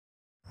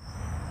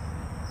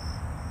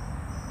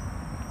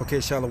Okay,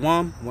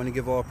 Shalom. I want to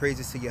give all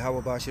praises to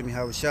Yahawah, BaHaSham,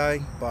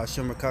 Yahawashi,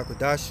 BaHaSham,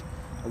 Qadash.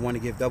 I want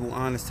to give double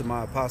honors to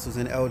my apostles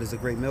and elders of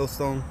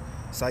GreatMillStone.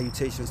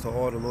 Salutations to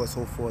all the Lord's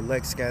hopeful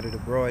elect scattered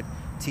abroad,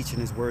 teaching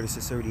his word of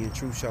sincerity and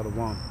truth. Shalom.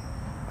 All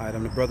right,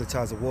 I'm the brother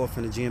Taza Wolf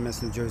from the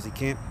GMS New Jersey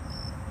camp.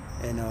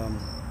 And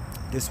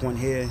this one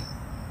here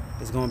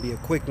is going to be a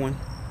quick one.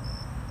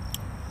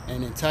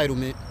 An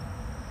entitlement,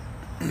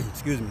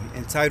 excuse me,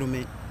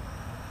 entitlement,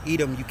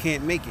 Edom, you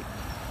can't make it.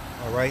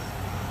 All right.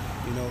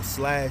 You know, /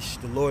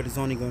 the Lord is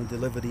only going to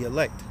deliver the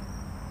elect.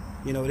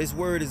 You know, this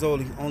word is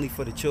only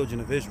for the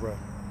children of Israel.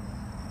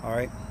 All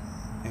right.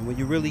 And when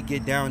you really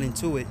get down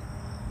into it,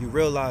 you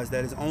realize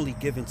that it's only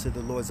given to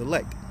the Lord's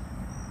elect.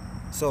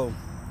 So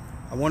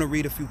I want to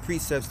read a few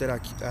precepts that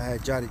I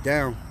had jotted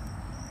down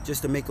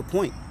just to make a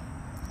point.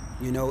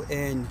 You know,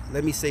 and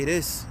let me say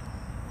this.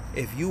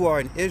 If you are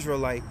an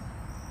Israelite,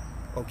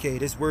 okay,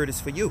 this word is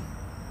for you.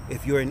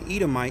 If you're an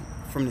Edomite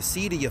from the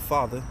seed of your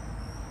father,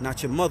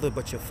 not your mother,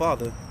 but your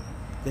father,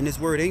 then this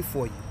word ain't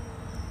for you.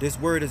 This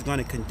word is going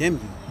to condemn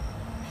you.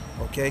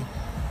 Okay?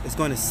 It's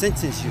going to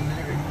sentence you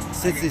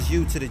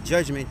to the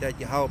judgment that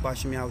Yahawah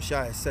BaHaSham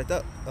Yahawashi has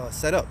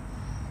set up.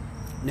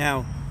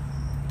 Now,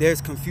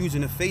 there's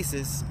confusion of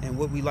faces and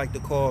what we like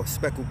to call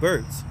speckled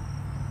birds.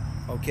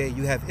 Okay?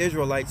 You have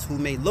Israelites who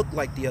may look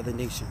like the other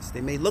nations. They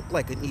may look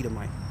like an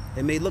Edomite.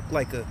 They may look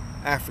like an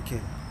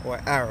African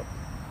or Arab.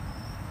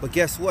 But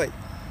guess what?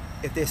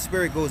 If their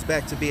spirit goes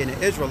back to being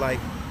an Israelite,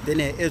 then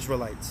they're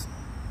Israelites.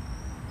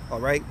 All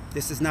right?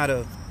 This is not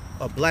a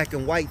black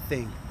and white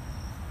thing.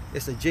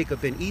 It's a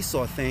Jacob and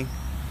Esau thing,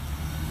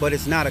 but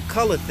it's not a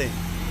color thing,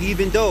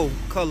 even though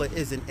color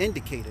is an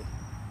indicator.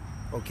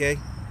 Okay?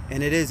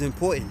 And it is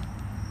important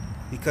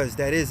because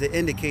that is an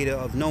indicator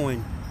of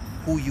knowing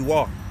who you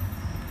are.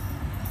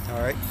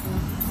 All right?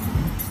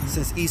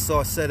 Since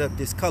Esau set up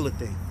this color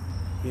thing,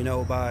 you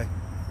know, by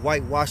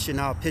whitewashing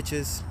our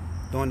pictures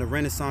during the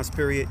Renaissance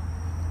period,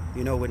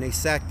 you know, when they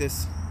sacked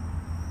us,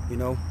 you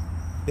know,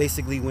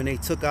 basically when they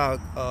took our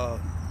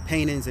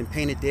paintings and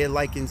painted their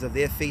likings of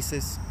their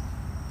faces,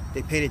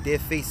 they painted their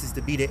faces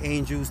to be the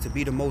angels, to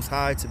be the Most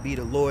High, to be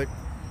the Lord,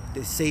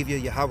 the Savior,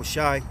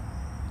 Yahawashi,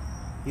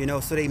 you know,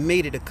 so they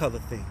made it a color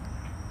thing.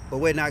 But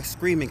we're not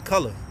screaming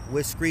color,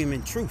 we're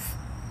screaming truth,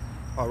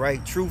 all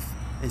right, truth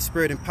and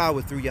spirit and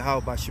power through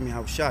Yahawah BaHaSham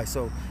Yahawashi.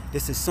 So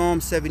this is Psalm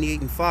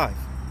 78:5.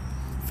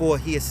 For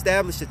he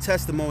established a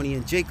testimony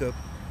in Jacob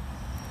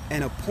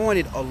and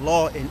appointed a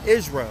law in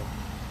Israel,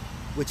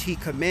 which he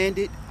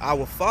commanded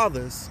our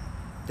fathers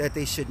that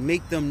they should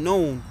make them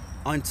known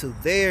unto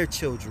their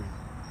children.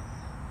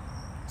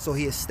 So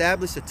he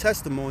established a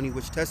testimony,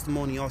 which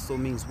testimony also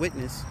means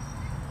witness,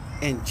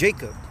 and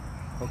Jacob.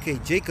 Okay,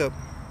 Jacob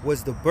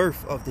was the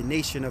birth of the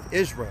nation of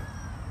Israel.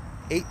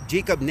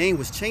 Jacob's name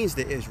was changed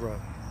to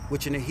Israel,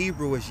 which in the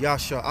Hebrew is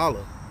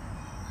Yashar'Allah,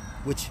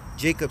 which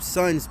Jacob's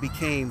sons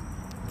became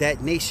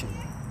that nation.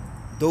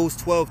 Those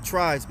 12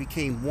 tribes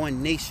became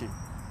one nation.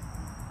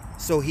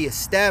 So he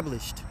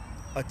established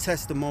a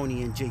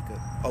testimony in Jacob,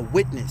 a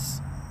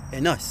witness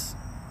in us.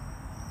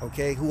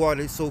 Okay, who are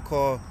the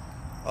so-called,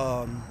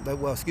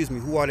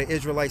 who are the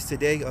Israelites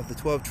today of the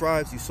 12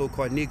 tribes? You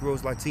so-called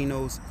Negroes,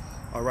 Latinos,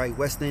 all right,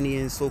 West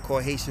Indians,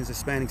 so-called Haitians,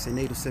 Hispanics, and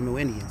Native Seminole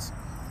Indians.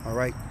 All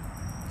right,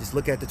 just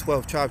look at the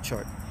 12 tribe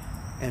chart.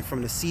 And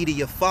from the seed of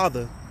your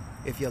father,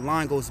 if your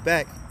line goes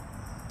back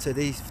to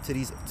these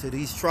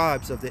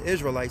tribes of the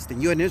Israelites,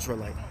 then you're an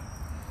Israelite.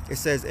 It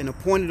says, and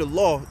appointed a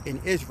law in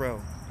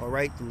Israel. All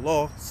right, the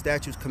law,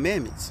 statutes,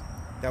 commandments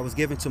that was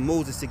given to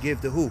Moses to give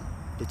to who?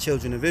 The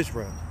children of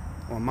Israel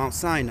on Mount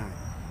Sinai.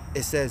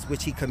 It says,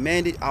 which he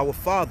commanded our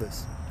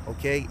fathers,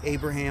 okay,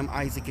 Abraham,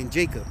 Isaac, and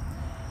Jacob,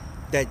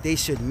 that they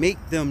should make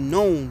them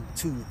known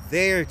to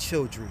their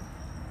children.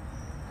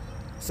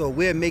 So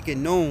we're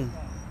making known,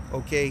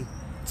 okay,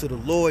 to the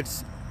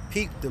Lord's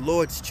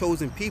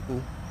chosen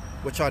people,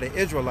 which are the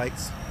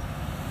Israelites,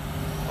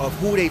 of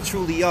who they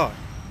truly are.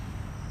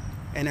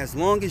 And as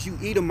long as you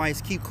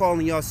Edomites keep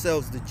calling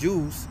yourselves the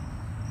Jews,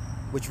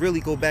 which really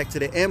go back to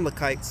the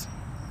Amalekites,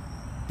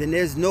 then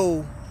there's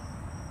no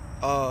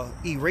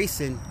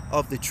erasing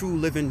of the true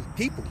living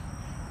people.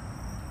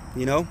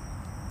 You know,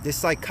 this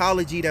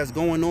psychology that's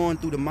going on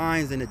through the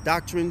minds and the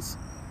doctrines,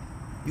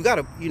 you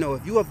gotta, you know,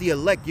 if you of the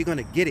elect, you're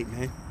gonna get it,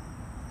 man.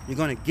 You're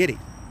gonna get it.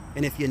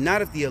 And if you're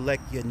not of the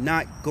elect, you're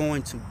not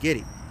going to get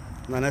it.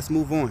 Now let's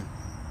move on.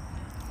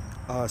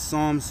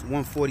 Psalms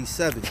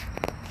 147.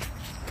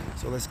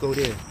 So let's go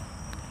there.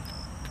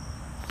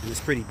 And it's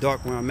pretty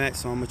dark where I'm at,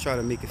 so I'm going to try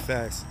to make it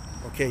fast.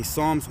 Okay,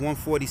 Psalms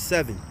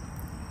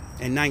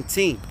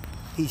 147:19.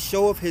 He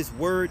showeth his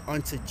word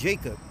unto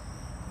Jacob,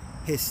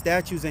 his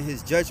statutes and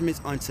his judgments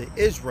unto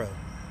Israel.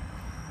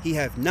 He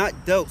hath not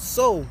dealt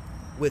so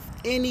with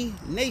any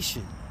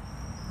nation.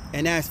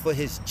 And as for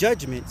his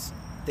judgments,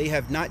 they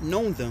have not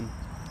known them.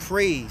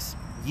 Praise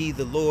ye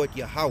the Lord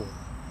Yahawah,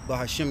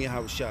 BaHaSham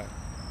Yahawashi.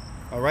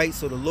 All right,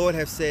 so the Lord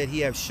have said he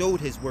have showed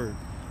his word.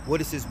 What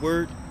is his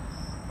word?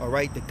 All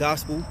right, the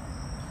gospel,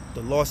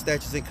 the law,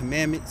 statutes, and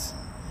commandments,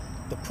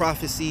 the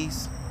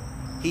prophecies.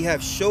 He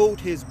have showed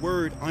his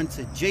word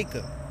unto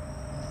Jacob.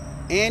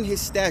 and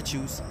his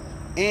statutes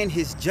and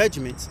his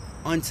judgments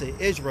unto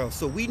Israel.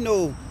 So we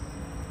know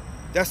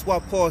that's why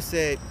Paul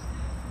said,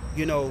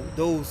 you know,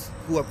 those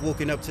who have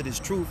woken up to this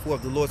truth, who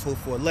have the Lord's hope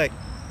for elect,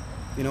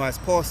 you know, as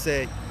Paul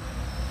said,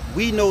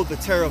 we know the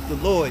terror of the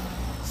Lord,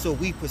 so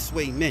we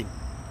persuade men.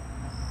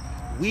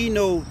 We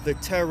know the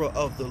terror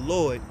of the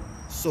Lord,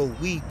 so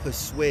we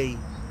persuade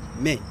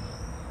men.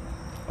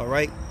 All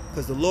right?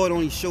 Because the Lord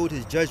only showed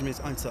his judgments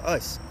unto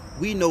us.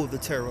 We know the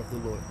terror of the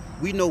Lord.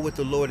 We know what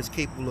the Lord is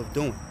capable of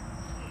doing.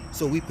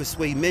 So we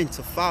persuade men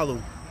to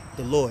follow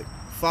the Lord,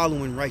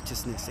 following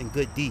righteousness and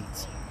good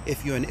deeds.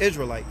 If you're an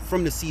Israelite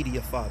from the seed of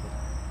your father.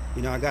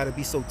 You know, I got to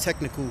be so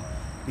technical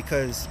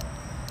because,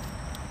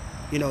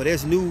 you know,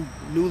 there's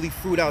newly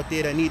fruit out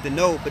there that need to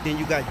know, but then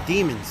you got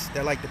demons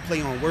that like to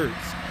play on words.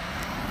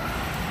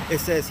 It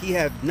says, he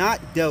have not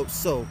dealt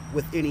so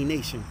with any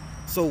nation.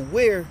 So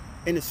where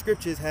in the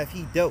scriptures have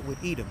he dealt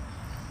with Edom?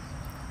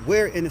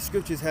 Where in the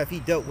scriptures have he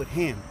dealt with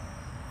Ham?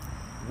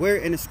 Where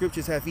in the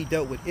scriptures have he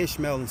dealt with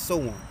Ishmael and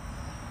so on?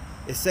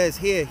 It says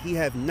here, he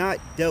have not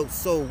dealt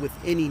so with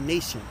any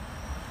nation.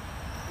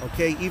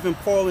 Okay, even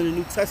Paul in the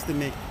New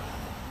Testament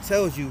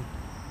tells you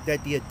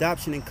that the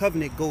adoption and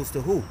covenant goes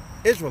to who?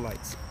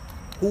 Israelites.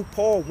 Who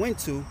Paul went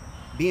to,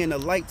 being a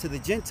light to the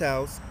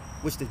Gentiles,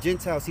 which the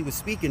Gentiles he was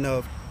speaking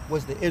of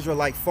was the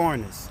Israelite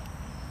foreigners.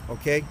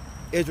 Okay,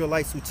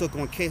 Israelites who took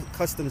on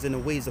customs and the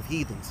ways of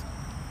heathens.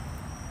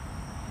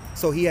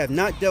 So he have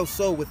not dealt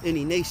so with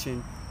any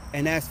nation,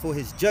 and as for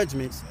his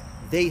judgments,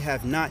 they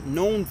have not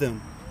known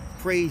them.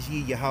 Praise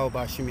ye Yahawah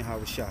BaHaSham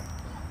Yahawashi.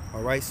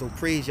 All right, so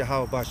praise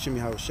Yahawah BaHaSham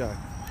Yahawashi.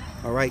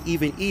 All right,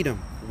 even Edom,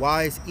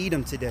 wise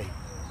Edom today,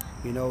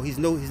 you know, he's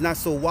not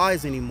so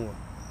wise anymore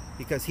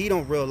because he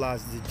don't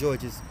realize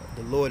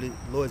the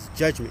Lord's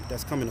judgment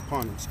that's coming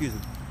upon him. Excuse me.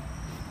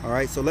 All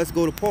right, so let's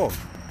go to Paul.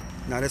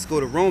 Now let's go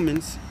to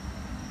Romans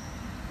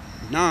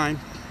 9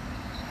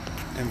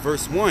 and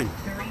verse 1.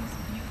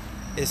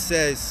 It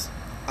says,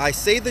 I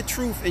say the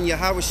truth in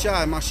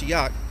Yahawashi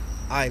Mashiach,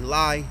 I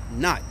lie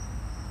not.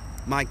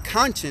 My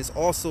conscience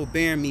also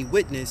bearing me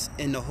witness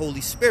in the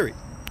Holy Spirit.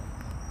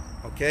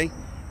 Okay,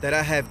 that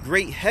I have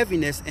great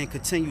heaviness and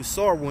continued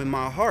sorrow in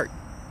my heart.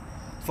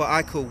 For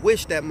I could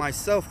wish that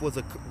myself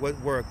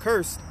were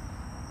accursed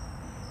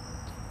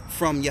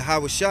from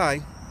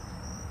Yahawashi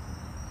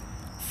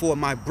for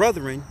my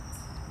brethren,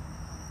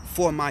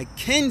 for my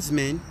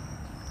kinsmen,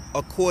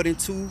 according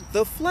to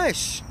the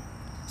flesh.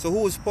 So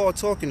who is Paul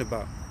talking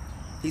about?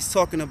 He's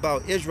talking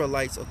about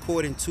Israelites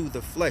according to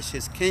the flesh,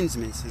 his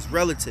kinsmen, his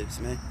relatives,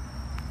 man.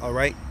 All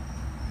right?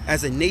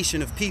 As a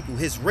nation of people,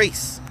 his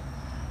race.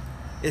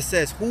 It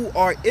says, who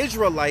are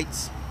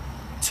Israelites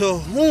to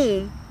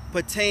whom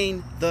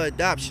pertain the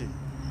adoption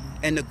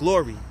and the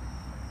glory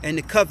and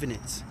the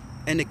covenants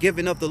and the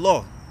giving of the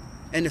law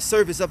and the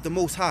service of the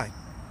Most High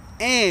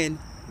and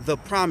the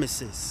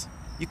promises.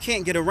 You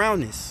can't get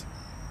around this.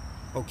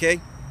 Okay?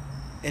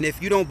 And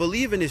if you don't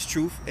believe in this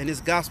truth and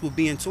this gospel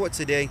being taught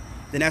today,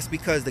 then that's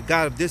because the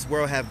God of this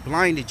world have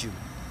blinded you.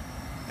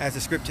 As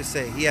the scriptures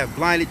say, he have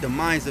blinded the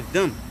minds of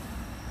them.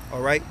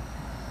 All right?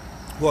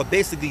 Who are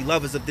basically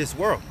lovers of this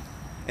world.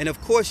 And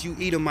of course you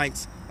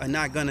Edomites are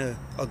not going to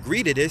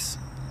agree to this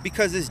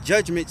because it's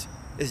judgment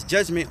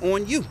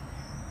on you.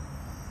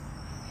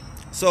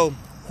 So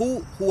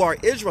who are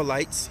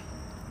Israelites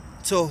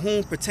to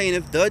whom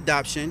pertaineth the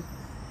adoption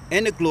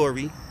and the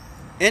glory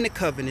and the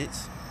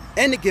covenants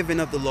and the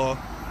giving of the law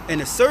and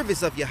the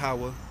service of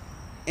Yahawah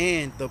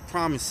and the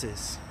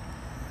promises.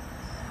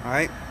 All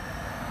right.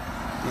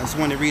 I just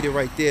want to read it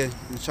right there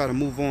and try to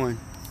move on.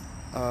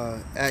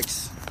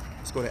 Acts.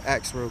 Let's go to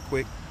Acts real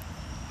quick.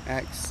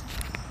 Acts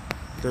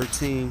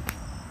 13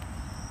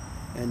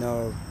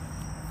 and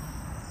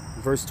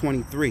verse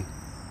 23.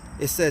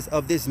 It says,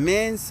 of this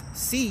man's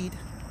seed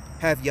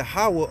have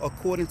Yahawah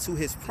according to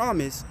his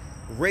promise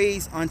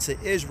raised unto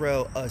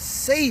Israel a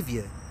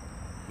savior,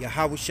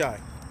 Yahawashi.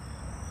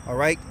 All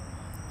right.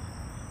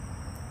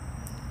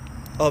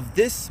 Of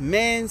this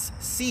man's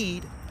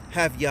seed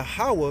have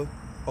Yahawah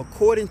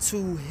according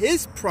to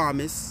his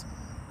promise,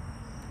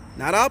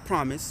 not our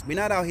promise. We're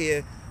not out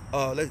here.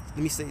 Let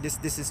me say this.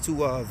 This is to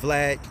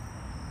Vlad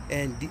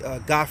and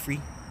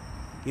Godfrey.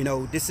 You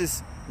know, this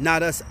is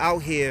not us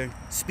out here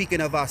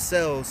speaking of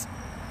ourselves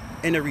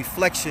in a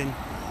reflection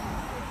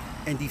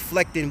and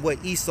deflecting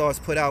what Esau's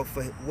put out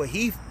for what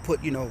he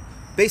put. You know,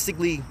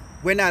 basically,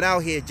 we're not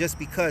out here just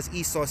because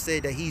Esau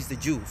said that he's the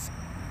Jews.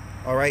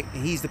 All right,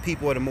 and he's the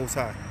people of the Most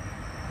High.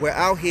 We're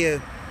out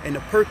here in the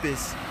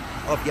purpose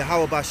of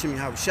Yahawah BaHaSham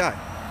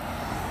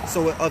Yahawashi.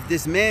 So of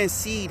this man's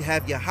seed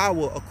have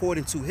Yahawah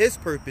according to his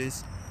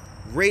purpose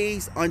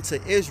raised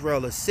unto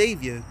Israel a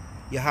savior,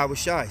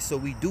 Yahawashi. So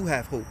we do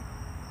have hope.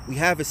 We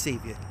have a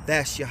savior.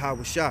 That's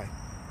Yahawashi.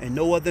 And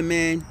no other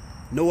man,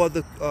 no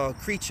other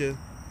creature,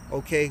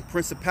 okay,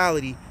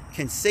 principality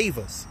can save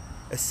us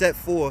except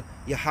for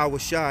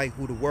Yahawashi,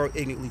 who the world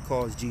ignorantly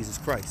calls Jesus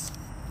Christ.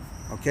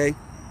 Okay?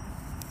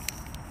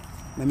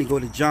 Let me go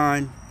to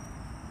John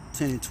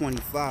 10 and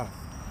 25.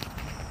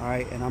 All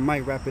right, and I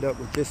might wrap it up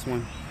with this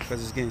one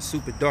because it's getting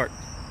super dark.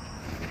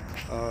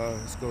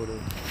 Let's go to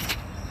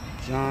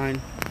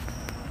John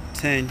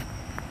 10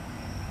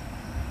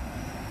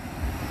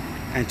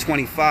 and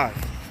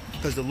 25,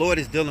 because the Lord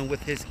is dealing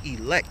with his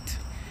elect.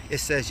 It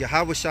says,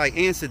 Yahawashi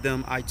answered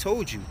them, I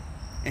told you,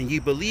 and ye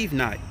believe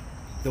not.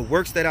 The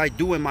works that I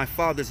do in my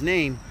Father's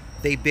name,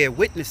 they bear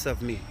witness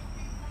of me.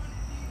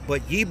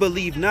 But ye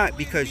believe not,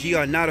 because ye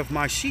are not of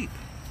my sheep.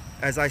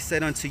 As I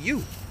said unto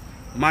you,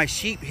 my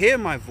sheep hear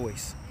my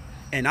voice,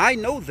 and I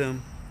know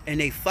them, and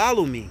they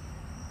follow me.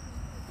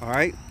 All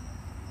right.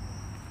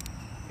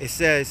 It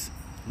says,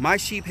 my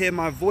sheep hear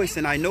my voice,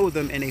 and I know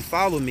them, and they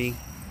follow me,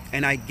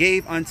 and I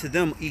gave unto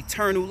them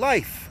eternal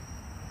life.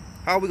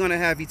 How are we going to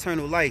have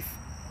eternal life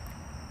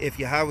if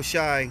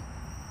Yahawashi,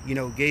 you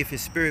know, gave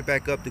his spirit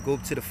back up to go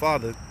to the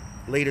Father,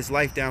 laid his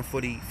life down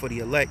for the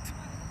elect?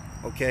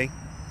 Okay.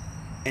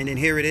 And then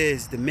here it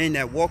is, the men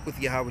that walk with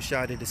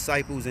Yahawashi, the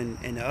disciples and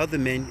the other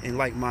men and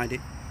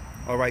like-minded,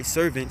 all right,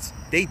 servants,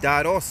 they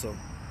died also.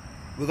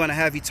 We're going to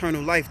have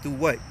eternal life through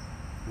what?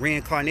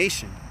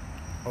 Reincarnation.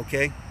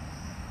 Okay.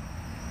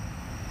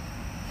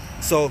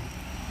 So,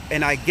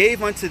 and I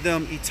gave unto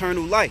them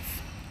eternal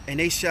life, and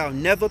they shall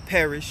never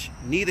perish,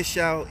 neither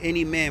shall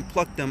any man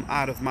pluck them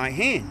out of my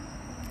hand.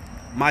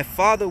 My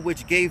Father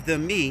which gave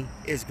them me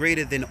is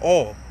greater than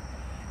all,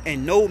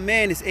 and no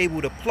man is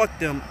able to pluck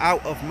them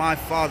out of my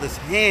Father's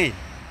hand.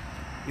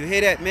 You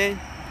hear that, man?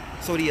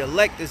 So the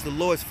elect is the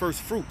Lord's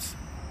first fruits.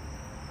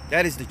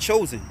 That is the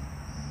chosen.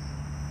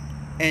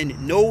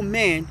 And no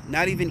man,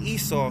 not even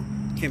Esau,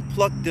 can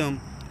pluck them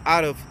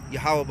out of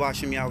Yahawah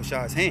BaHaSham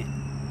Yahawashi's hand,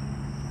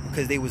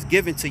 because they was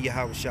given to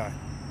Yahawashi,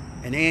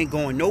 and they ain't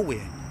going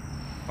nowhere.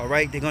 All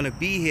right, they're going to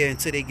be here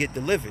until they get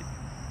delivered.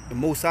 The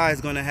Most High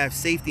is going to have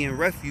safety and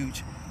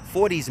refuge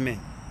for these men.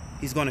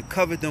 He's going to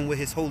cover them with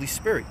his Holy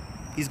Spirit.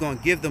 He's going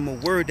to give them a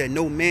word that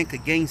no man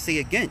could gainsay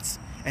against.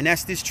 And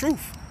that's this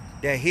truth.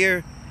 That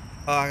here,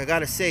 I got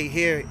to say,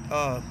 here in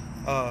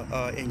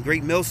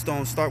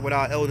GreatMillStone, start with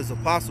our elders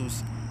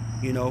apostles,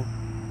 you know,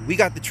 we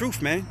got the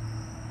truth, man.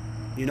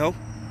 You know,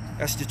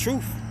 that's the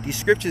truth. These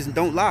scriptures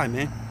don't lie,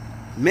 man.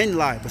 Men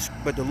lie,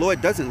 but the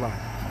Lord doesn't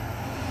lie.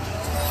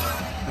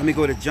 Let me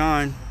go to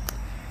John.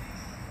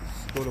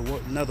 Let's go to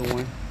another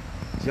one.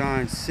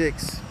 John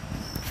 6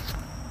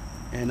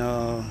 and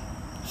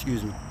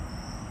excuse me.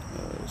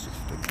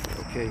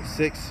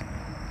 6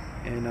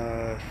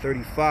 and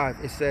 35.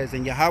 It says,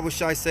 and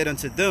Yahawashi said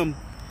unto them,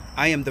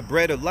 I am the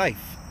bread of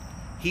life.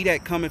 He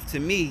that cometh to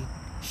me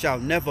shall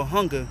never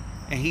hunger,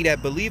 and he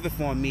that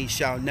believeth on me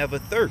shall never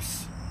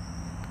thirst.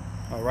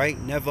 All right,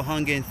 never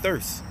hunger and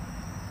thirst.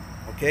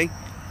 Okay,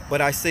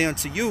 but I say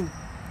unto you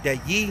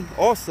that ye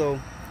also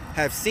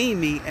have seen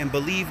me and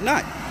believe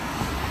not.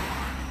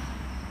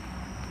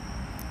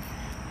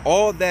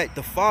 All that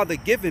the Father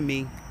given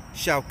me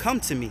shall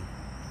come to me,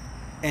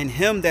 and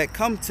him that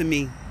come to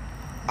me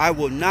I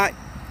will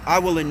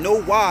in no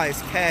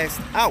wise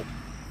cast out.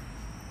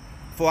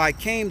 For I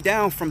came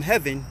down from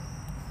heaven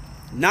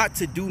not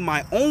to do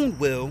my own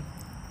will,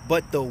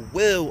 but the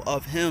will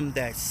of him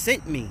that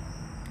sent me.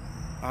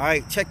 All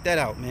right, check that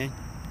out, man.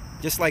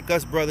 Just like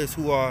us brothers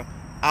who are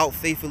out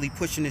faithfully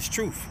pushing this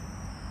truth.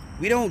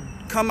 We don't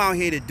come out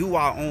here to do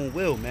our own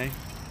will, man.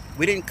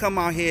 We didn't come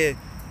out here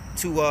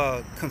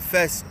to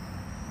confess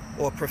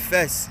or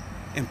profess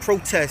and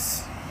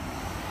protest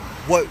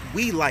what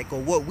we like or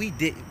what we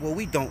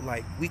don't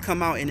like. We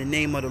come out in the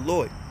name of the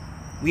Lord.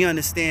 We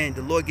understand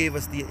the Lord gave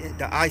us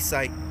the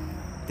eyesight,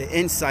 the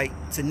insight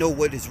to know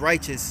what is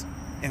righteous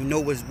and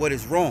know what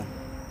is wrong.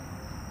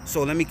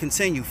 So let me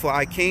continue. For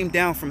I came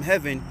down from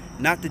heaven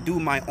not to do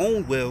my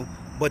own will,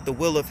 but the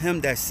will of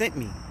him that sent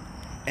me.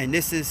 And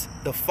this is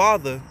the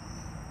Father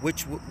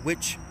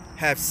which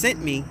have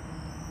sent me,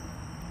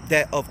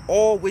 that of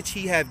all which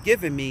he have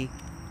given me,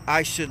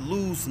 I should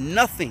lose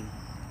nothing,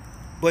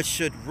 but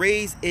should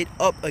raise it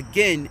up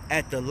again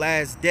at the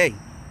last day.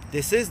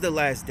 This is the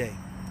last day,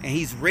 and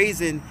he's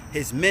raising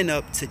his men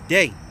up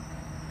today.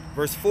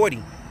 Verse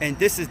 40, and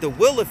this is the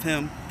will of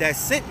him that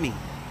sent me,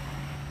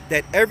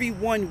 that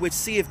everyone which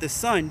seeth the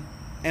Son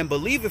and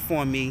believeth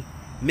on me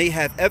may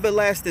have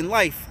everlasting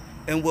life,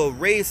 and will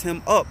raise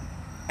him up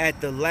at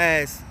the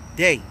last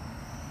day.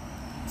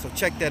 So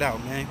check that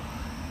out, man.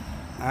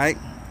 All right,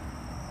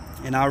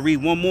 and I'll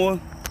read one more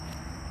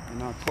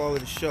and I'll call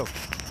it a show.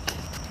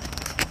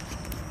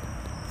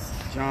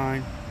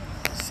 John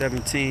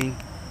 17.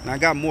 And I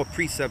got more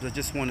precepts. I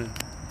just want to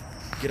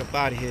get up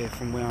out of here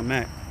from where I'm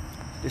at.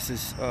 This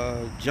is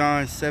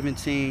John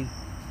 17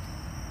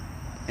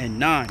 and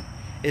 9.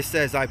 It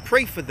says, I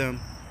pray for them.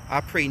 I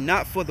pray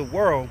not for the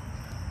world,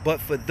 but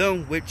for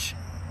them which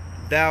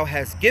thou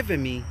hast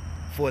given me,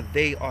 for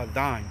they are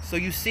thine. So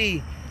you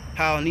see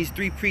how in these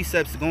three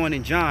precepts going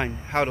in John,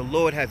 how the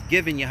Lord have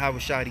given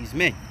Yahawashi these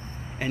men.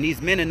 And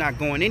these men are not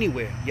going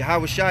anywhere.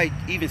 Yahawashi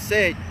even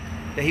said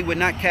that he would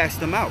not cast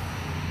them out.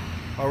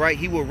 All right,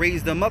 he will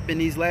raise them up in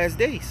these last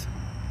days.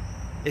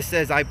 It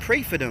says, I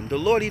pray for them. The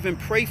Lord even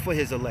prayed for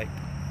his elect.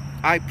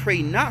 I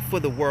pray not for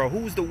the world.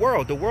 Who's the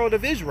world? The world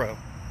of Israel.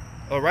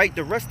 All right,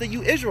 the rest of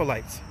you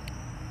Israelites.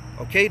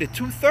 Okay, the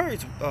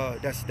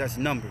 2/3 that's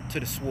numbered to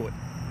the sword.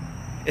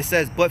 It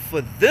says, but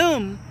for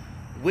them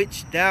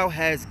which thou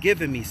hast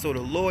given me. So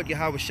the Lord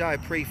Yahawashi, I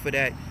pray for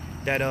that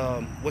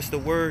what's the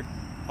word?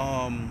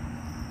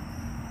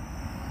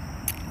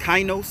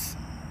 Kainos.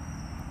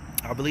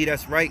 I believe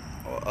that's right.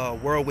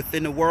 World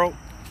within the world.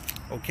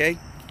 Okay?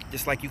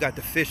 Just like you got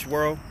the fish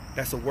world,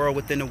 that's a world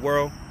within the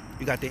world.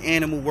 You got the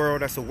animal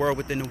world, that's a world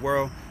within the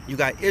world. You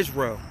got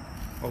Israel,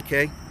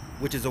 okay,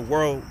 which is a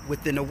world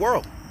within the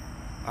world.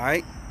 All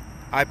right?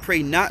 I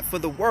pray not for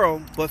the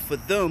world, but for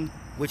them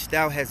which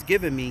thou hast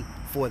given me,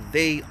 for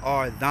they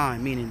are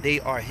thine, meaning they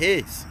are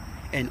his.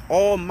 And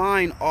all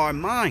mine are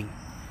mine,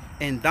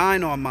 and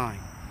thine are mine,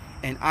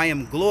 and I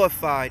am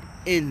glorified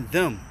in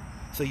them.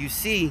 So you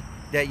see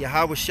that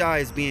Yahawashi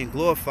is being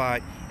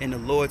glorified in the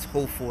Lord's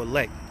hopeful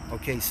elect.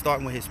 Okay,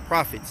 starting with his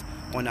prophets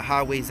on the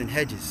highways and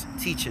hedges,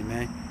 teaching,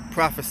 man,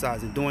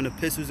 prophesizing, doing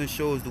epistles and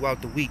shows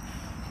throughout the week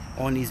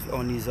on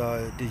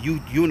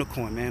the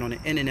unicorn, man, on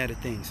the internet of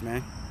things,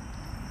 man.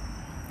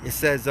 It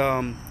says,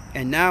 and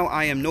now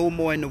I am no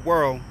more in the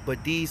world,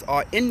 but these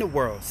are in the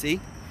world, see?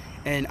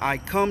 And I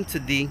come to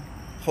thee,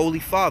 Holy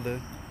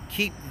Father,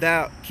 keep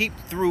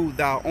through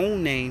thy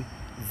own name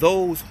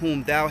those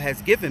whom thou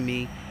hast given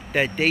me,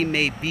 that they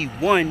may be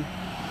one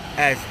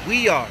as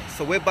we are.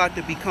 So we're about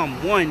to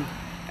become one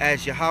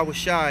as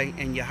Yahawashi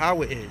and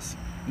Yahawah is,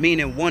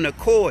 meaning one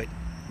accord,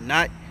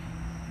 not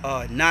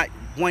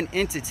one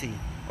entity.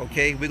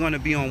 Okay, we're going to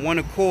be on one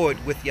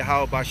accord with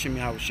Yahawah BaHaSham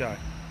Yahawashi.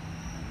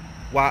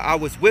 While I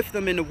was with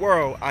them in the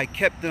world, I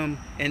kept them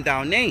in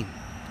thy name.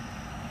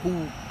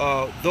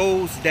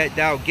 Those that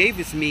thou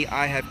gavest me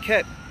I have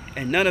kept,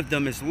 and none of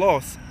them is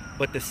lost,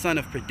 but the son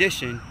of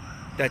perdition,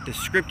 that the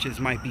scriptures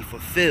might be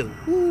fulfilled.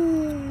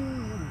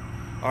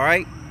 All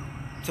right?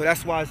 So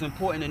that's why it's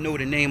important to know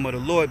the name of the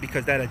Lord,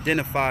 because that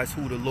identifies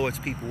who the Lord's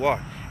people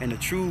are. And the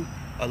true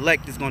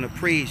elect is going to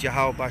praise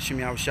Yahawah BaHaSham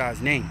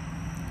Yahawashi's name.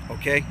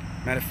 Okay?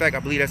 Matter of fact, I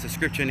believe that's a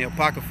scripture in the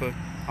Apocrypha.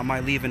 I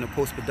might leave in the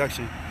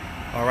post-production.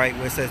 All right?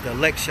 Where it says, the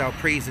elect shall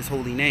praise his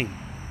holy name.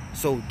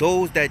 So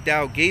those that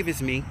thou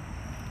gavest me,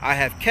 I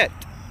have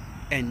kept,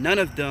 and none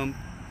of them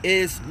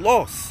is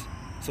lost.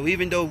 So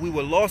even though we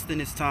were lost in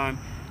this time,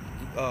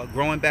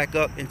 growing back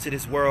up into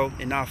this world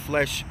in our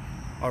flesh,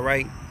 all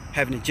right,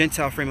 having a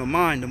Gentile frame of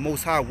mind, the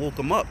Most High woke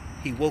them up.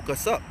 He woke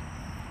us up,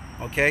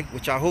 okay,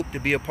 which I hope to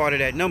be a part of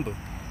that number,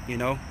 you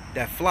know,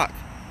 that flock,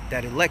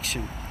 that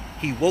election.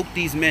 He woke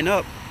these men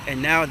up,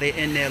 and now they're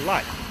in their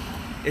lot.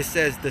 It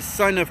says the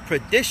son of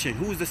perdition.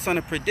 Who's the son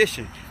of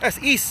perdition? That's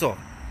Esau.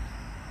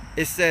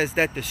 It says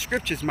that the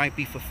scriptures might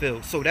be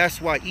fulfilled. So that's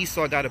why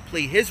Esau got to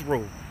play his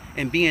role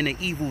in being an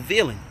evil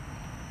villain.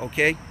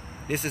 Okay?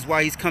 This is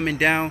why he's coming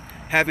down,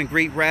 having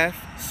great wrath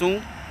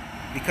soon.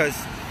 Because,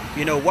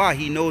 you know why?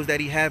 He knows that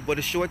he had but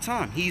a short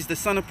time. He's the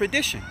son of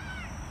perdition.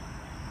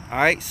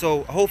 Alright?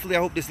 So hopefully, I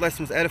hope this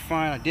lesson was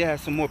edifying. I did have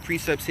some more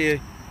precepts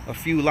here, a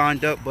few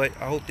lined up. But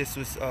I hope this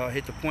was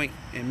hit the point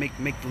and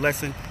make the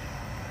lesson.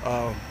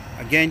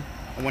 Again,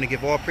 I want to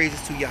give all praises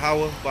to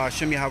Yahawah,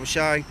 BaHaSham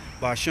Yahawashi,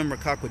 BaHaSham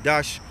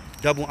Qadash.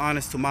 Double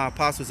honors to my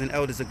apostles and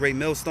elders of Great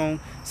Millstone.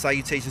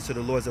 Salutations to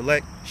the Lord's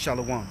elect.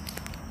 Shalom.